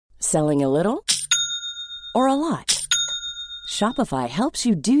Selling a little or a lot? Shopify helps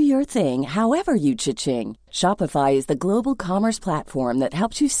you do your thing however you cha-ching. Shopify is the global commerce platform that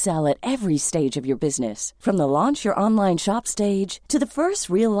helps you sell at every stage of your business. From the launch your online shop stage to the first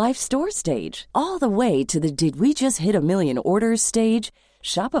real-life store stage, all the way to the did we just hit a million orders stage.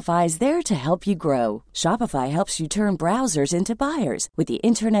 Shopify is there to help you grow. Shopify helps you turn browsers into buyers with the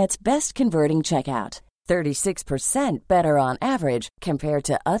internet's best converting checkout. 36% better on average compared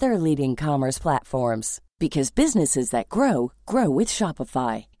to other leading commerce platforms. Because businesses that grow, grow with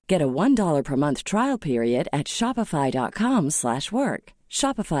Shopify. Get a $1 per month trial period at shopify.com/work.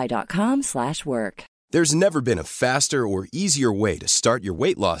 Shopify.com/work. There's never been a faster or easier way to start your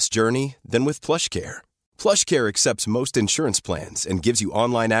weight loss journey than with PlushCare. PlushCare accepts most insurance plans and gives you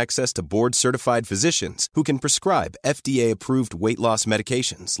online access to board-certified physicians who can prescribe FDA-approved weight loss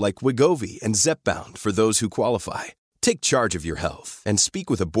medications like Wegovy and Zepbound for those who qualify. Take charge of your health and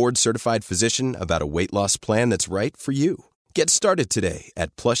speak with a board-certified physician about a weight loss plan that's right for you. Get started today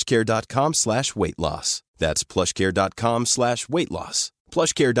at plushcare.com/weight loss. That's plushcare.com/weight loss.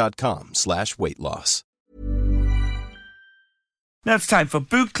 plushcare.com/weight loss. Now it's time for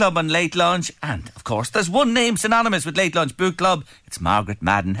Book Club and Late Lunch, and of course there's one name synonymous with Late Lunch Book Club. It's Margaret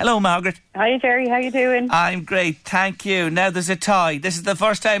Madden. Hello, Margaret. Hi Jerry, how you doing? I'm great, thank you. Now there's a tie. This is the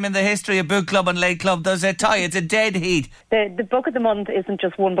first time in the history of Book Club and Late Club there's a tie. It's a dead heat. The book of the month isn't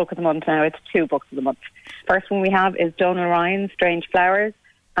just one book of the month now, it's two books of the month. First one we have is Donal Ryan's Strange Flowers,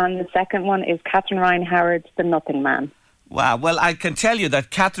 and the second one is Catherine Ryan Howard's The Nothing Man. Wow, well, I can tell you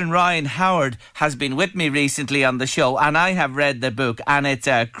that Catherine Ryan Howard has been with me recently on the show, and I have read the book, and it's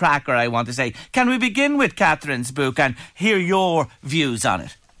a cracker, I want to say. Can we begin with Catherine's book and hear your views on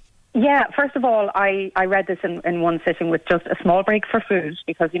it? Yeah, first of all, I read this in one sitting with just a small break for food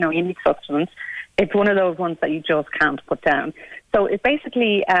because, you need sustenance. It's one of those ones that you just can't put down. So it's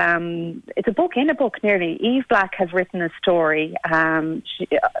basically, it's a book in a book nearly. Eve Black has written a story.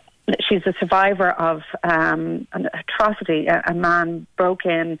 She's a survivor of an atrocity. A man broke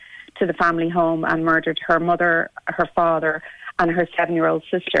in to the family home and murdered her mother, her father, and her 7-year-old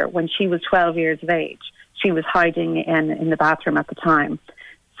sister when she was 12 years of age. She was hiding in the bathroom at the time.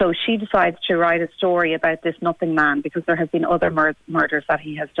 So she decides to write a story about this Nothing Man because there have been other murders that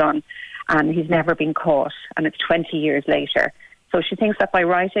he has done and he's never been caught, and it's 20 years later. So she thinks that by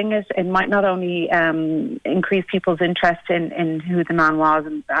writing it, it might not only increase people's interest in who the man was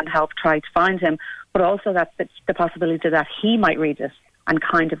and help try to find him, but also that the possibility that he might read it and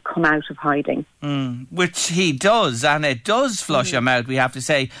kind of come out of hiding. Which he does, and it does flush him out, we have to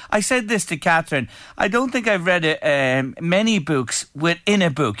say. I said this to Catherine. I don't think I've read many books within a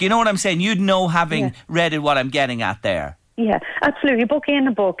book. You know what I'm saying? You'd know, having read it, what I'm getting at there. Yeah, absolutely. A book in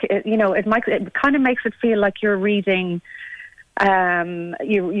a book, it kind of makes it feel like you're reading...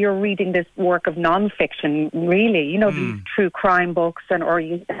 you're reading this work of non-fiction, really. These true crime books, or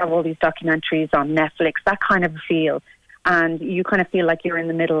you have all these documentaries on Netflix, that kind of feel. And you kind of feel like you're in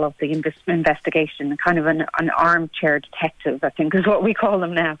the middle of the investigation, kind of an armchair detective, I think is what we call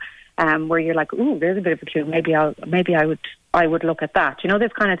them now, where you're like, ooh, there's a bit of a clue. Maybe I would look at that.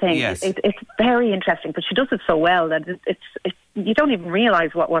 This kind of thing. Yes. It's very interesting, but she does it so well that it's you don't even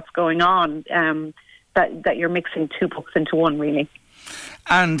realise what's going on. That you're mixing two books into one, really.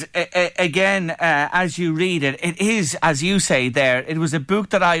 And again, as you read it, it is, as you say there, it was a book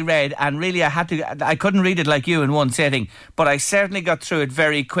that I read, and really I couldn't read it like you in one sitting, but I certainly got through it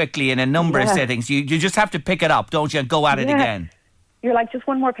very quickly in a number of sittings. You just have to pick it up, don't you, and go at it again. You're like, just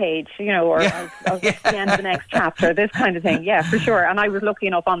one more page, or I'll get to the end of the next chapter, this kind of thing. Yeah, for sure. And I was lucky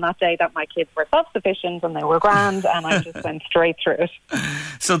enough on that day that my kids were self-sufficient and they were grand, and I just went straight through it.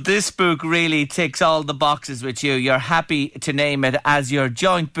 So this book really ticks all the boxes with you. You're happy to name it as your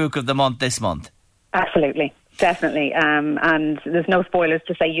joint book of the month this month? Absolutely, definitely. And there's no spoilers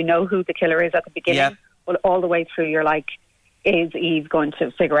to say who the killer is at the beginning. But all the way through, you're like, is Eve going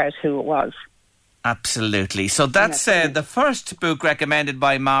to figure out who it was? Absolutely. So that's the first book recommended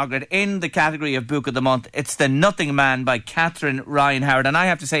by Margaret in the category of Book of the Month. It's The Nothing Man by Catherine Ryan Howard. And I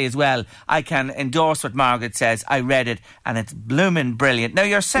have to say as well, I can endorse what Margaret says. I read it and it's blooming brilliant. Now,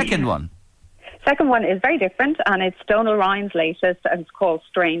 your second one. Second one is very different, and it's Donal Ryan's latest, and it's called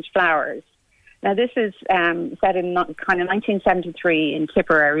Strange Flowers. Now, this is set in kind of 1973 in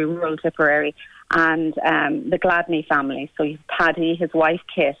Tipperary, rural Tipperary, and the Gladney family. So you have Paddy, his wife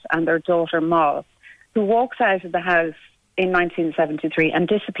Kit, and their daughter Moll, who walks out of the house in 1973 and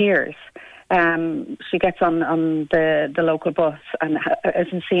disappears. She gets on the local bus and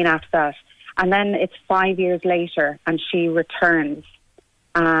isn't seen after that. And then it's 5 years later, and she returns.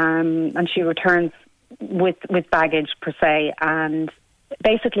 And she returns with baggage, per se, and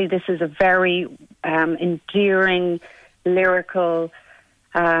basically, this is a very endearing, lyrical,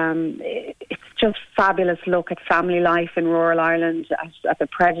 it's just fabulous look at family life in rural Ireland, at the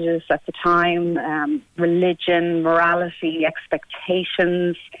prejudice at the time, religion, morality,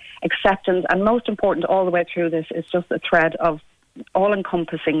 expectations, acceptance, and most important all the way through this is just a thread of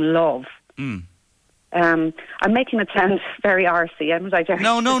all-encompassing love. I'm making it sound very arsey, am I?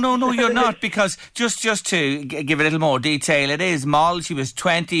 No, you're not, because just to give a little more detail, it is Moll. She was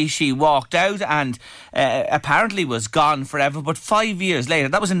 20, she walked out and apparently was gone forever, but 5 years later,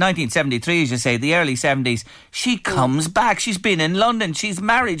 that was in 1973, as you say, the early 70s, she comes back. She's been in London, she's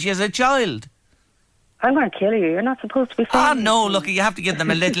married, she has a child. I'm going to kill you. You're not supposed to be saying no, look, you have to give them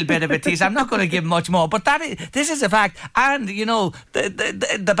a little bit of a tease. I'm not going to give much more, but this is a fact. And, you know,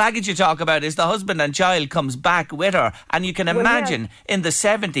 the baggage you talk about is the husband and child comes back with her. And you can imagine in the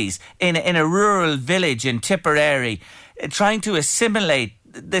 70s, in a rural village in Tipperary, trying to assimilate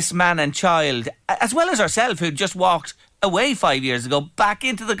this man and child, as well as herself, who just walked away 5 years ago, back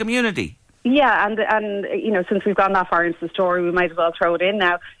into the community. Yeah, and you know, since we've gone that far into the story, we might as well throw it in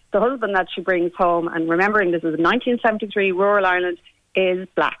now. The husband that she brings home, and remembering this is 1973, rural Ireland, is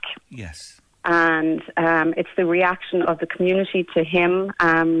black. Yes. And it's the reaction of the community to him,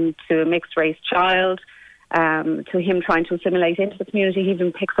 to a mixed-race child, to him trying to assimilate into the community. He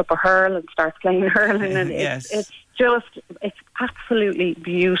even picks up a hurl and starts playing hurling. And yes. It's absolutely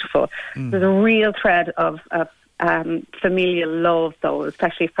beautiful. There's a real thread of familial love, though,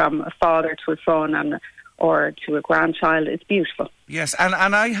 especially from a father to a son or to a grandchild. It's beautiful. Yes, and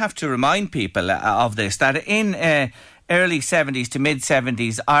I have to remind people of this, that in early 70s to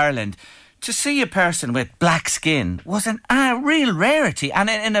mid-70s Ireland, to see a person with black skin was a real rarity. And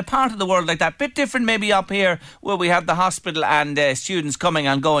in a part of the world like that, bit different maybe up here where we have the hospital and students coming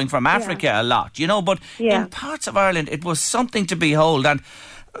and going from Africa a lot, you know, but in parts of Ireland it was something to behold. And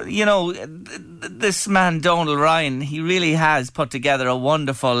you know, this man Donal Ryan, he really has put together a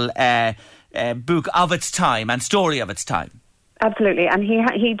wonderful book of its time and story of its time. Absolutely, and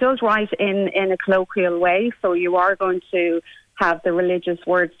he does write in a colloquial way, so you are going to have the religious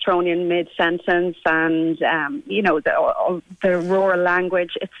words thrown in mid-sentence, and you know, the rural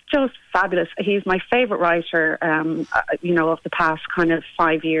language. It's just fabulous. He's my favourite writer, you know, of the past kind of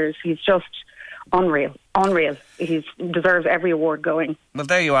 5 years. He's just unreal. He deserves every award going. Well,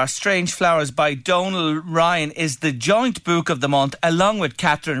 there you are. Strange Flowers by Donal Ryan is the joint book of the month, along with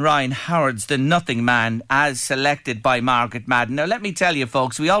Catherine Ryan Howard's The Nothing Man, as selected by Margaret Madden. Now, let me tell you,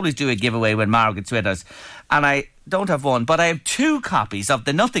 folks, we always do a giveaway when Margaret's with us, and I don't have one, but I have 2 copies of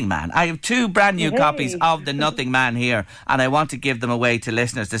The Nothing Man. I have 2 brand new copies of The Nothing Man here, and I want to give them away to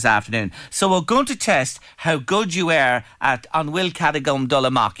listeners this afternoon. So we're going to test how good you are on Will Cadogan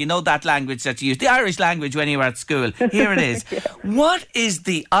Dullamock. You know that language that you use, the Irish language when you were at school. Here it is. What is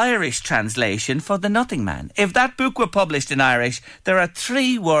the Irish translation for The Nothing Man? If that book were published in Irish, there are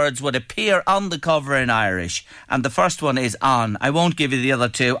 3 words would appear on the cover in Irish, and the first one is on. I won't give you the other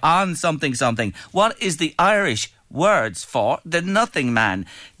 2. On something something. What is the Irish words for The Nothing Man?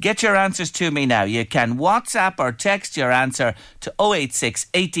 Get your answers to me now. You can WhatsApp or text your answer to 086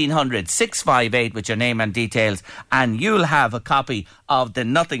 1800 658 with your name and details, and you'll have a copy of The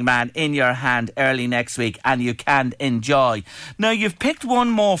Nothing Man in your hand early next week, and you can enjoy. Now, you've picked one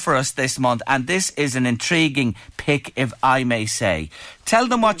more for us this month, and this is an intriguing pick, if I may say. Tell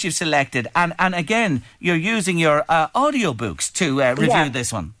them what you've selected, and again, you're using your audiobooks to review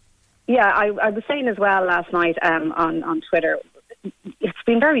this one. Yeah, I was saying as well last night on Twitter, it's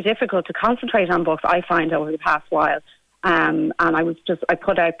been very difficult to concentrate on books, I find, over the past while. And I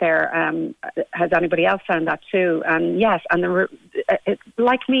put out there, has anybody else found that too? And yes, and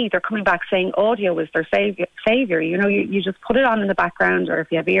like me, they're coming back saying audio is their saviour. You know, you just put it on in the background, or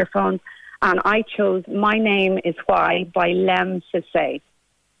if you have earphones. And I chose My Name Is Why by Lemn Sissay.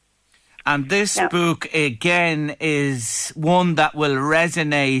 And this book, again, is one that will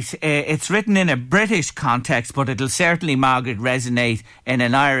resonate. It's written in a British context, but it'll certainly, Margaret, resonate in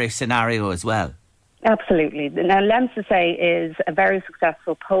an Irish scenario as well. Absolutely. Now, Lemn Sissay is a very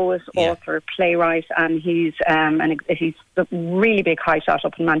successful poet, author, playwright, and he's a really big high shot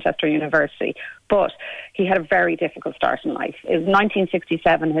up in Manchester University. But he had a very difficult start in life. It was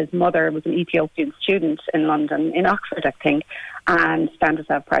 1967. His mother was an Ethiopian student in London, in Oxford, I think, and found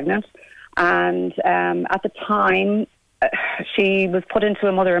herself pregnant. And at the time, she was put into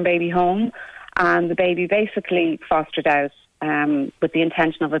a mother and baby home, and the baby basically fostered out with the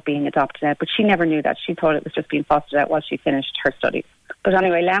intention of it being adopted out. But she never knew that. She thought it was just being fostered out while she finished her studies. But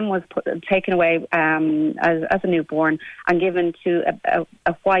anyway, Lemn was taken away as a newborn and given to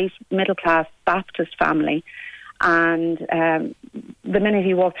a white middle-class Baptist family. And the minute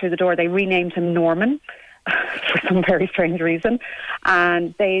he walked through the door, they renamed him Norman for some very strange reason.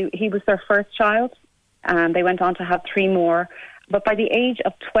 And he was their first child, and they went on to have 3 more. But by the age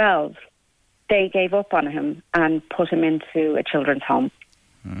of 12, they gave up on him and put him into a children's home.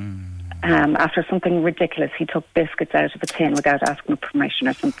 After something ridiculous, he took biscuits out of a tin without asking permission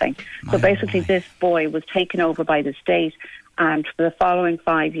or something. So basically, this boy was taken over by the state, and for the following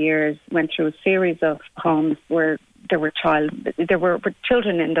 5 years went through a series of homes where there were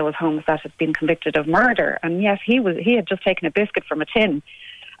children in those homes that had been convicted of murder. And yes, he had just taken a biscuit from a tin.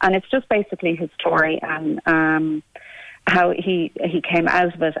 And it's just basically his story and how he came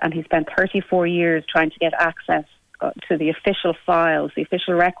out of it, and he spent 34 years trying to get access to the official files, the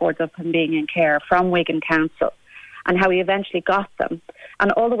official records of him being in care from Wigan Council, and how he eventually got them.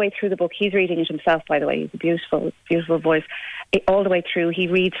 And all the way through the book, he's reading it himself, by the way. He's a beautiful, beautiful voice. All the way through, he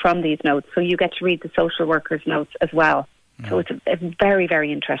reads from these notes, so you get to read the social worker's notes as well. So it's a very,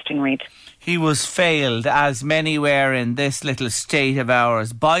 very interesting read. He was failed, as many were in this little state of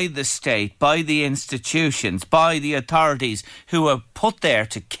ours, by the state, by the institutions, by the authorities who were put there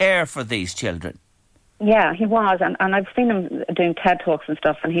to care for these children. Yeah, he was, and I've seen him doing TED Talks and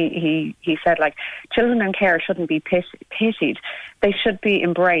stuff, and he said, like, children in care shouldn't be pitied; they should be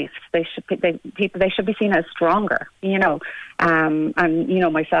embraced. They should be seen as stronger, you know. And you know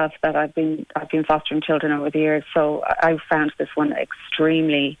myself that I've been fostering children over the years, so I found this one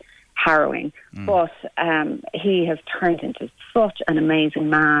extremely harrowing. But he has turned into such an amazing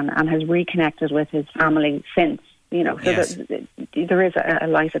man and has reconnected with his family since. You know, so yes. There is a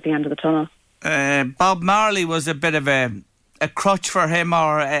light at the end of the tunnel. Bob Marley was a bit of a crutch for him,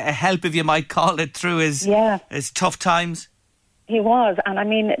 or a help, if you might call it, through his tough times. He was, and I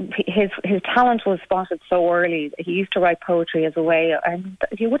mean, his talent was spotted so early. He used to write poetry as a way, and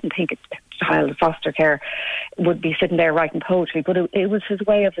you wouldn't think a child in foster care would be sitting there writing poetry, but it was his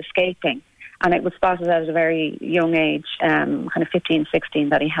way of escaping. And it was spotted at a very young age, kind of 15, 16,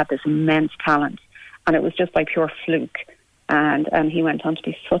 that he had this immense talent. And it was just by pure fluke. And he went on to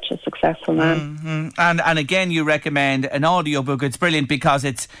be such a successful man. Mm-hmm. And again, you recommend an audiobook. It's brilliant because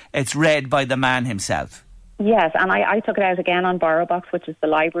it's read by the man himself. Yes, and I took it out again on BorrowBox, which is the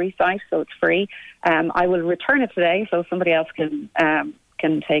library site, so it's free. I will return it today so somebody else can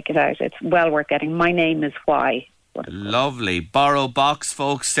take it out. It's well worth getting. My Name is Why. Lovely. BorrowBox,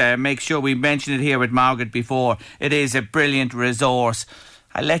 folks. Make sure we mention it here with Margaret before. It is a brilliant resource.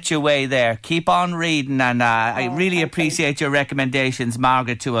 I'll let you away there. Keep on reading, and I really appreciate your recommendations,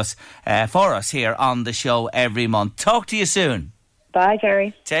 Margaret, to us, for us here on the show every month. Talk to you soon. Bye,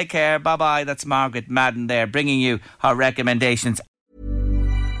 Jerry. Take care. Bye-bye. That's Margaret Madden there, bringing you her recommendations.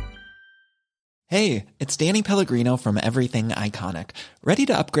 Hey, it's Danny Pellegrino from Everything Iconic. Ready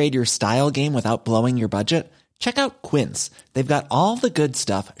to upgrade your style game without blowing your budget? Check out Quince. They've got all the good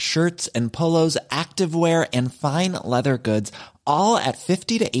stuff, shirts and polos, activewear, and fine leather goods, all at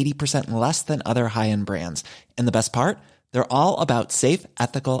 50 to 80% less than other high-end brands. And the best part? They're all about safe,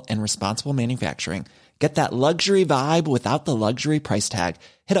 ethical, and responsible manufacturing. Get that luxury vibe without the luxury price tag.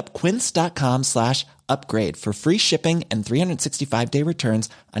 Hit up quince.com/upgrade for free shipping and 365-day returns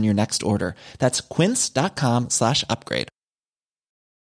on your next order. That's quince.com/upgrade.